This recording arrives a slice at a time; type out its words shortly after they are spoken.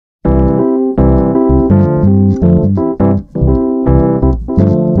Hello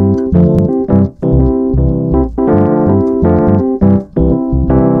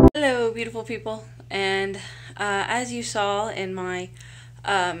beautiful people, and as you saw in my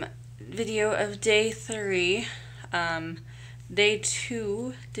video of day 3, day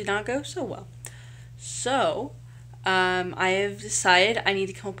 2 did not go so well. So I have decided I need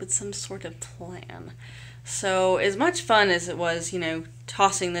to come up with some sort of plan. So as much fun as it was,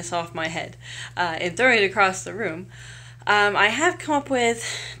 tossing this off my head and throwing it across the room, I have come up with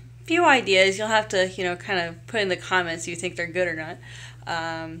a few ideas. You'll have to, kind of put in the comments if you think they're good or not.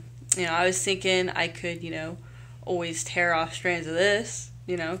 I was thinking I could, always tear off strands of this,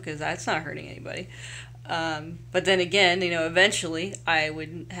 because that's not hurting anybody. But then again, eventually I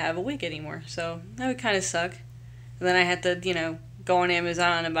wouldn't have a wig anymore, so that would kind of suck. And then I had to, go on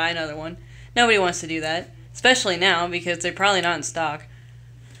Amazon and buy another one. Nobody wants to do that, especially now because they're probably not in stock.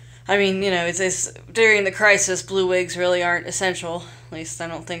 I mean, it's during the crisis, blue wigs really aren't essential. At least I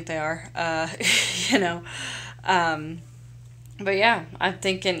don't think they are. But yeah, I'm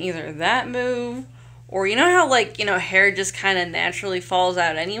thinking either that move, or how hair just kind of naturally falls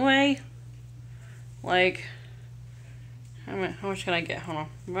out anyway? Like, how much can I get? Hold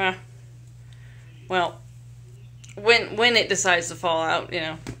on. Well, when it decides to fall out,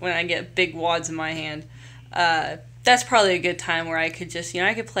 when I get big wads in my hand, that's probably a good time where I could just,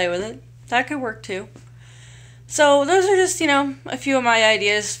 I could play with it. That could work too. So those are just, a few of my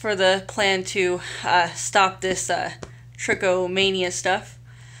ideas for the plan to stop this trichomania stuff.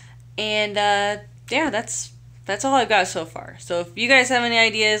 And yeah, that's all I've got so far. So if you guys have any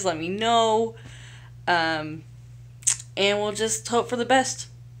ideas, let me know. And we'll just hope for the best.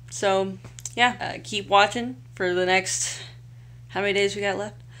 So yeah, keep watching for the next, how many days we got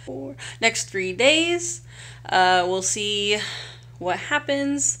left? Next 3 days. We'll see what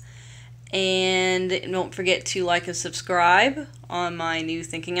happens. And don't forget to like and subscribe on my new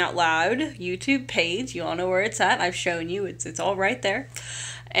Thinking Out Loud YouTube page. You all know where it's at. I've shown you. It's all right there.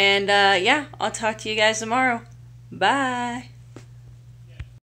 And yeah, I'll talk to you guys tomorrow. Bye.